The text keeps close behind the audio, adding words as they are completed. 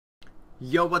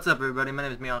Yo, what's up everybody? My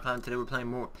name is Meow, and today we're playing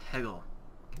more Peggle.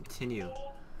 Continue.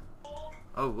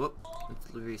 Oh, whoop.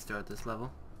 Let's restart this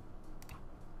level.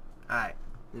 Alright.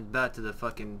 Back to the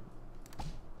fucking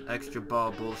extra ball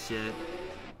bullshit.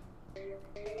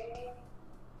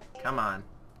 Come on.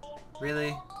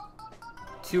 Really?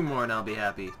 2 more and I'll be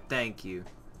happy. Thank you.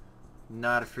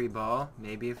 Not a free ball.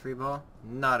 Maybe a free ball.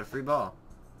 Not a free ball.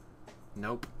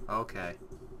 Nope. Okay.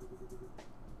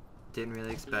 Didn't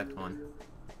really expect one.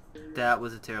 That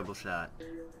was a terrible shot.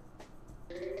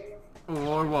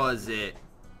 Or was it?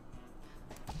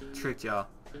 Tricked y'all.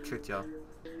 Tricked y'all.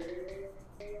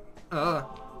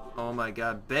 Oh my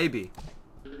god, baby.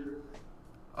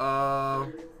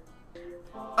 Oh.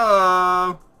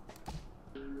 Oh.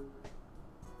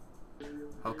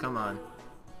 Oh, come on.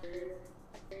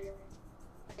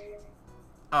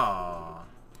 Aww.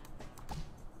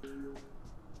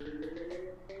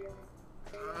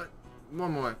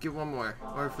 One more. Get one more.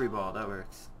 Or a free ball. That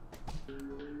works.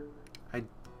 I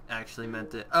actually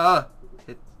meant it.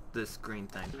 Hit this green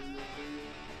thing.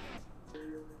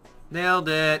 Nailed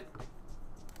it.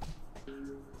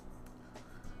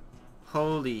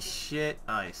 Holy shit.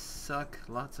 I suck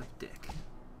lots of dick.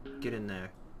 Get in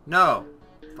there. No.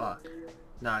 Fuck.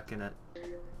 Not gonna.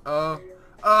 Oh.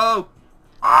 Oh.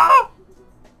 Oh.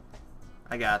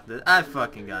 I got this. I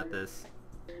fucking got this.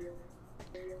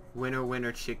 Winner,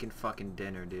 winner, chicken fucking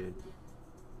dinner, dude.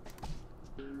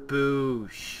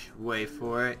 Boosh. Wait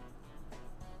for it.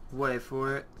 Wait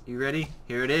for it. You ready?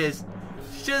 Here it is.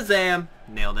 Shazam!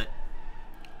 Nailed it.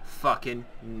 Fucking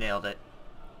nailed it.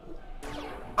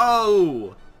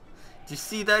 Oh! Did you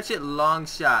see that shit? Long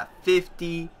shot.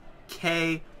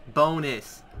 50k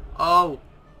bonus. Oh!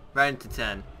 Right into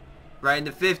 10. Right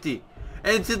into 50.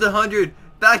 Into the 100.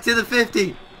 Back to the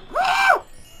 50. Woo!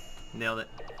 Nailed it.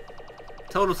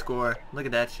 Total score. Look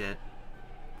at that shit.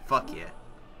 Fuck yeah.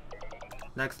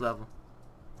 Next level.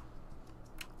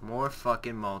 More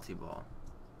fucking multi-ball.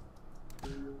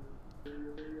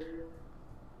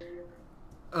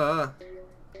 I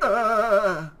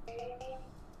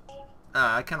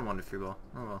kinda wanted free ball.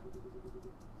 Oh well.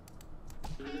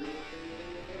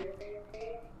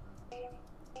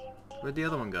 Where'd the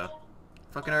other one go?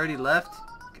 Fucking already left?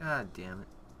 God damn it.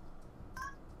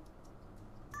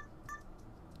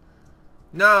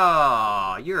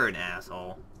 No, you're an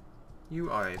asshole. You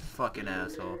are a fucking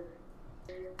asshole.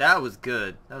 That was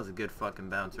good. That was a good fucking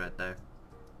bounce right there.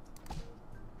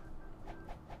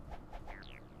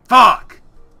 Fuck!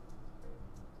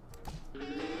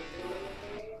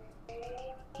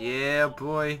 Yeah,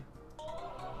 boy.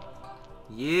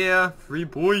 Yeah, free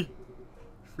boy.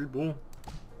 Free ball.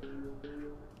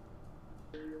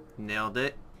 Nailed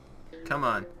it. Come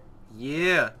on.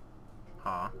 Yeah.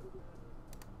 Aw.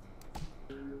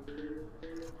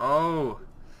 Oh.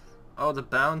 Oh, the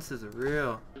bounces are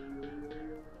real.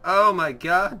 Oh my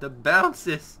god, the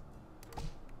bounces.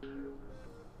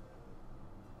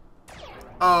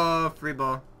 Oh, free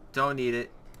ball. Don't need it.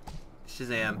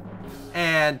 Shazam.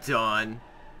 And done.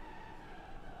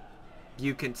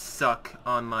 You can suck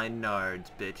on my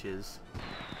nards, bitches.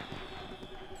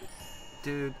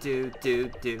 Do do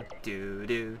do do do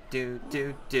do do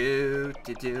do do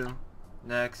do do.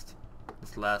 Next. This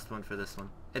is the last one for this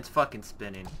one. It's fucking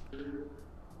spinning.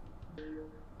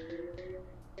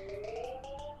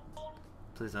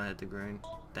 Please don't hit the green.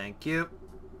 Thank you.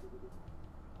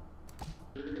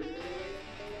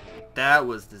 That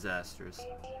was disastrous.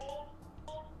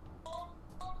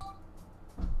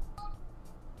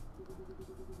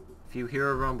 If you hear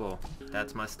a rumble,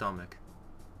 that's my stomach.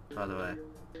 By the way.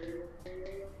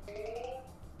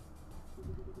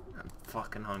 I'm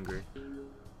fucking hungry.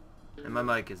 And my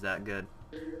mic is that good.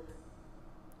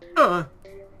 Or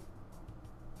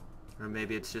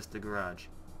maybe it's just the garage.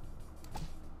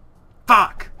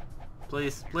 Fuck!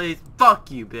 Please, please.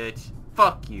 Fuck you, bitch.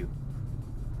 Fuck you.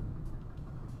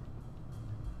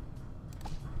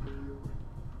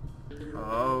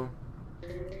 Oh.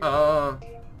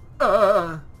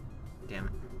 Damn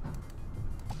it.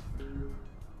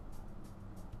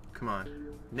 Come on.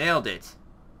 Nailed it.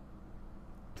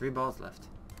 3 balls left.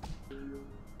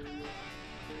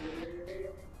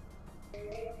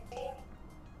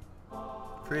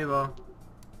 Free ball.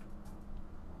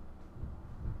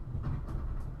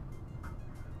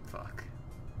 Fuck.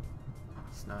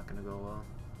 It's not gonna go well.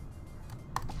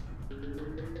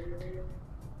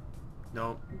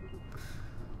 Nope.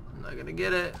 I'm not gonna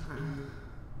get it.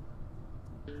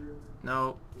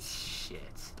 No. Shit.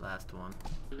 Last one.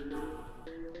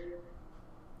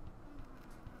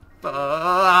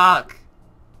 Fuck!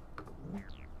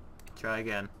 Try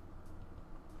again.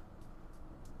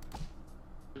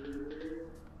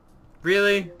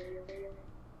 Really?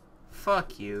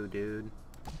 Fuck you, dude.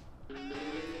 I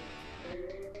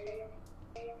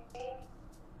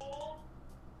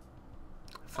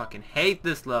fucking hate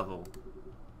this level.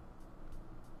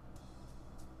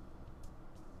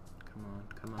 Come on,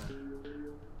 come on.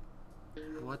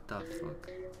 What the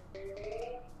fuck?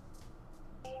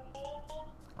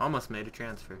 Almost made a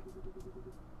transfer.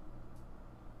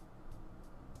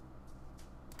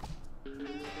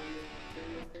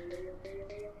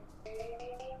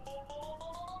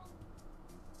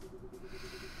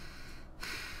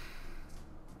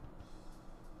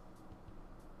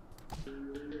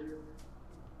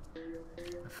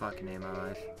 I fucking hate my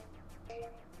life.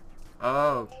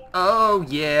 Oh, oh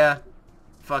yeah.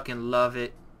 Fucking love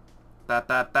it. Ba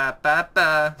ba ba ba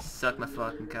ba. Suck my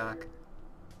fucking cock.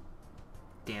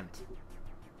 Damn it.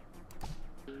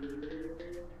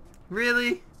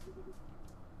 Really?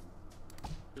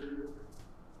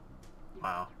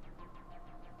 Wow.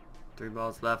 3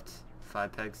 balls left.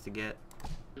 5 pegs to get.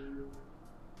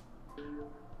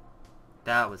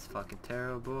 That was fucking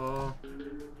terrible.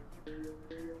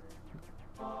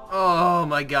 Oh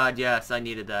my god, yes, I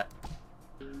needed that.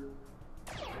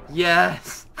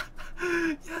 Yes!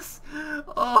 Yes!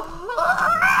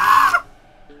 Oh!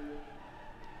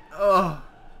 Oh!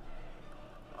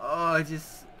 Oh, I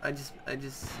just,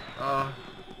 oh.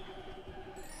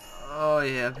 Oh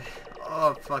yeah.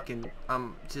 Oh fucking, I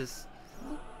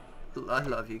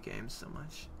love you games so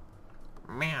much.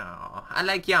 Meow. I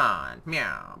like yawn.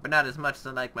 Meow. But not as much as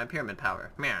I like my pyramid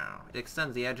power. Meow. It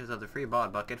extends the edges of the free ball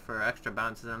bucket for extra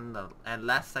bounces and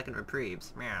last second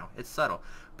reprieves. Meow. It's subtle,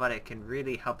 but it can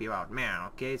really help you out.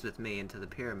 Meow. Gaze with me into the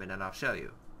pyramid and I'll show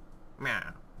you.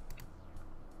 Meow.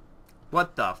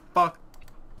 What the fuck?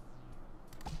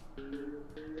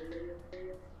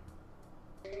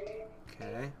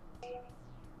 Okay.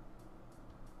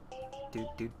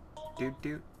 Doot doot doot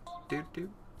doot doot doot.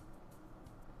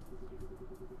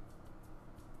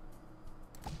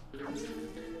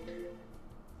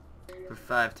 For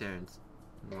 5 turns.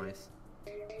 Nice.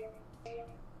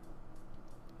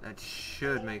 That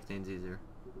should make things easier.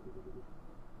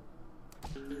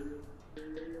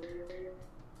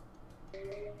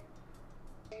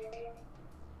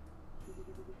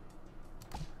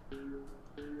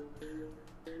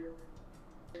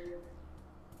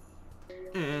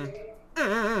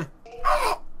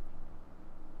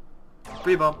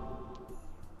 Free ball.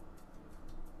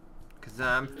 'Cause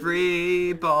I'm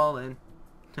free balling.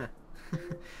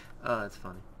 Oh, that's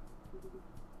funny.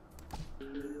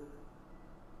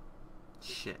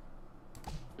 Shit.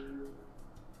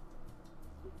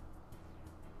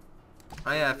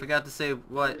 Oh yeah, I forgot to say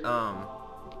what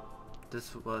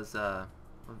this was what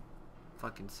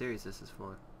fucking series this is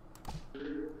for.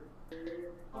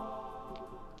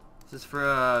 This is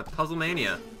for Puzzle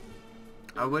Mania.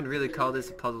 I wouldn't really call this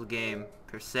a puzzle game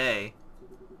per se,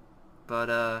 but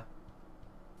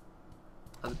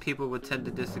other people would tend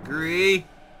to disagree.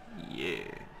 Yeah.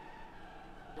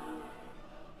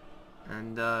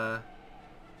 And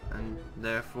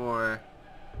therefore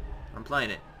I'm playing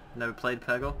it. Never played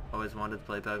Peggle, always wanted to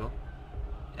play Peggle.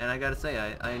 And I gotta say,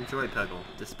 I enjoy Peggle,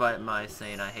 despite my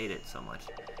saying I hate it so much.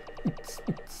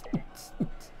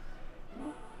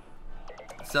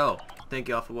 So, thank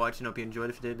you all for watching, hope you enjoyed.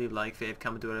 If you did, leave a like, fave,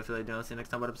 comment, do whatever you feel like doing. See you next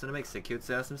time, what episode to make. Stay cute,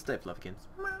 stay awesome, stay fluffykins.